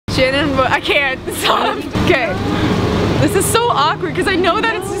Shannon Wood. I can't stop. Okay. This is so awkward because I know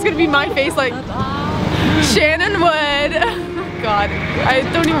that it's just gonna be my face like Shannon Wood. God, I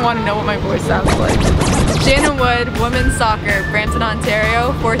don't even want to know what my voice sounds like. Shannon Wood, women's soccer, Brampton,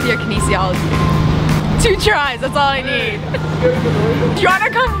 Ontario, 4th year kinesiology. 2 tries, that's all I need. Do you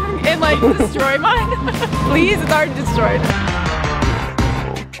wanna come and like destroy mine? Please, it's already destroyed.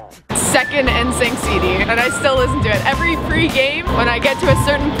 2nd NSYNC CD, and I still listen to it. Every pre-game, when I get to a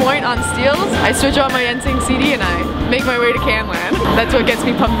certain point on steals, I switch on my NSYNC CD and I make my way to Canland. That's what gets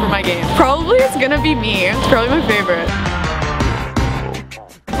me pumped for my game. Probably it's gonna be Me. It's probably my favorite.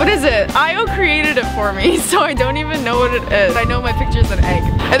 What is it? IO created it for me, so I don't even know what it is. I know my picture's an egg.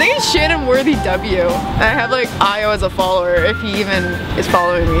 I think it's Shannon Worthy W. And I have like IO as a follower, if he even is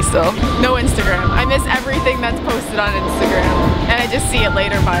following me still. No Instagram. I miss everything that's posted on Instagram. And I just see it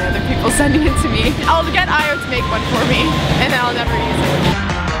later by other people sending it to me. I'll get IO to make one for me, and then I'll never use it.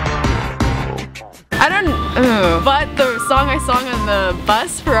 I don't but the song I sang on the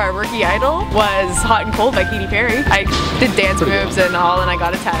bus for our rookie idol was Hot and Cold by Katy Perry. I did dance moves and all, and I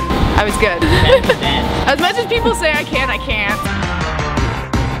got a 10. I was good. As much as people say I can't.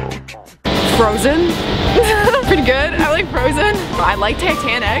 Frozen. Pretty good. I like Frozen. I like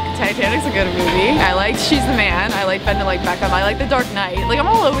Titanic. Titanic's a good movie. I liked She's the Man. I like Bend It Like Beckham. I like The Dark Knight. Like, I'm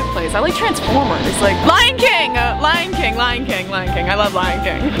all over the place. I like Transformers. Like Lion King. Lion King. I love Lion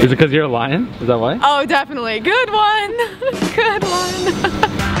King. Is it because you're a lion? Is that why? Oh, definitely. Good one. Good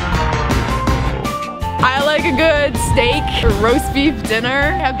one. I like a good steak or roast beef dinner.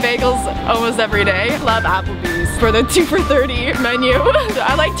 I have bagels almost every day. Love Applebee's for the 2 for $30 menu.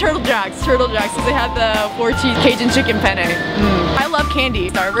 I like Turtle Jacks because they have the 4-cheese Cajun chicken penne. I love candy.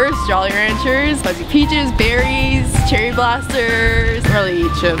 Starburst, Jolly Ranchers, Fuzzy Peaches, berries, cherry blasters. I don't really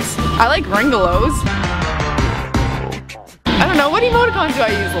eat chips. I like Ringolos. I don't know, what emoticons do I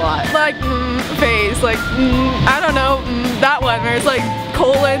use a lot? Like, face, like, I don't know, that one, where it's like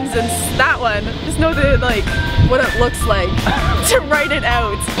colons and that one. Just know the, like, what it looks like to write it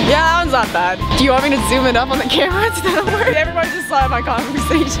out. Yeah, that one's not bad. Do you want me to zoom it up on the camera to that work? Everybody just saw my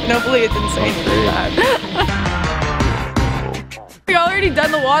conversation. Hopefully it didn't say anything bad. We already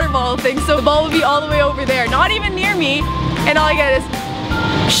done the water ball thing, so the ball would be all the way over there, not even near me, and all I get is,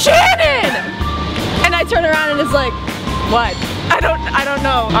 Shannon! And I turn around and it's like, what? I don't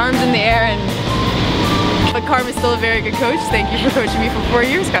know. Arms in the air, and but Carm is still a very good coach. Thank you for coaching me for 4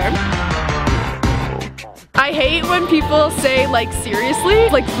 years, Carm. I hate when people say like seriously,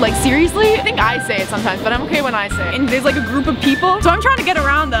 like seriously. I think I say it sometimes, but I'm okay when I say it. And there's like a group of people, so I'm trying to get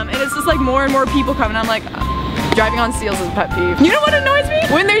around them, and it's just like more and more people coming. I'm like, driving on steels is a pet peeve. You know what annoys me?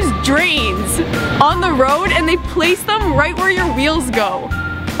 When there's drains on the road and they place them right where your wheels go.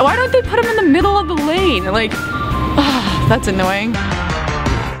 Why don't they put them in the middle of the lane? Like, that's annoying.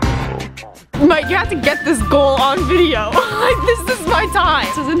 Mike, you have to get this goal on video. Like, this is my time.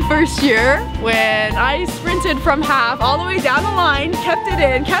 This was in 1st year when I sprinted from half all the way down the line, kept it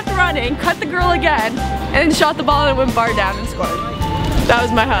in, kept running, cut the girl again, and then shot the ball and went bar down and scored. That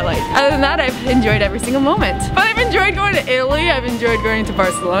was my highlight. Other than that, I've enjoyed every single moment. But I've enjoyed going to Italy, I've enjoyed going to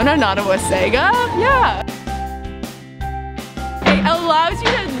Barcelona, Ottawa, Sega, yeah. It allows you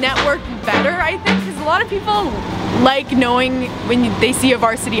to network better, I think, because a lot of people like knowing when they see a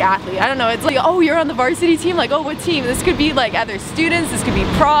varsity athlete. I don't know, it's like, oh, you're on the varsity team? Like, oh, what team? This could be like other students, this could be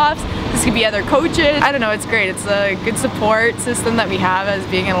profs, this could be other coaches. I don't know, it's great. It's a good support system that we have as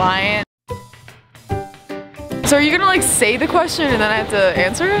being an Alliant. So are you gonna like say the question and then I have to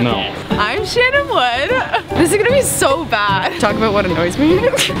answer it? No. I'm Shannon Wood. This is gonna be so bad. Talk about what annoys me.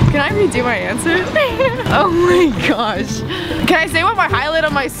 Can I redo my answer? Oh my gosh. Can I say what my highlight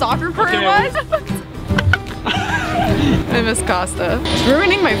of my soccer career was? I miss Costa. It's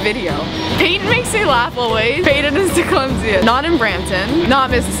ruining my video. Peyton makes me laugh always. Peyton is too clumsy. Not in Brampton,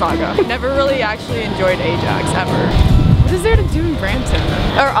 not Mississauga. Never really actually enjoyed Ajax, ever. What is there to do in Brampton?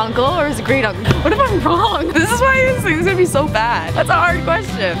 Or uncle, or is it great uncle? What if I'm wrong? This is why this thing's gonna be so bad. That's a hard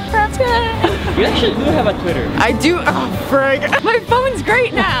question. Perhaps You actually do have a Twitter. I do. Oh, frig. My phone's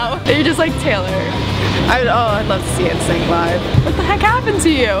great now. You're just like Taylor. I'd love to see it sing live. What the heck happened to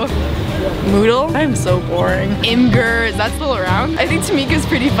you? Moodle? I'm so boring. Imgur, is that still around? I think Tamika's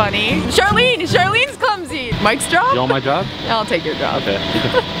pretty funny. Charlene's clumsy. Mike's job? You want my job? I'll take your job. Okay.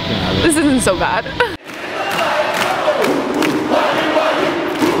 This isn't so bad.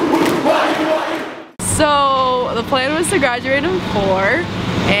 So the plan was to graduate in 4,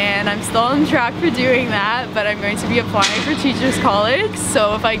 and I'm still on track for doing that, but I'm going to be applying for Teachers College.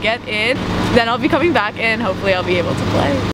 So if I get in, then I'll be coming back and hopefully I'll be able to play.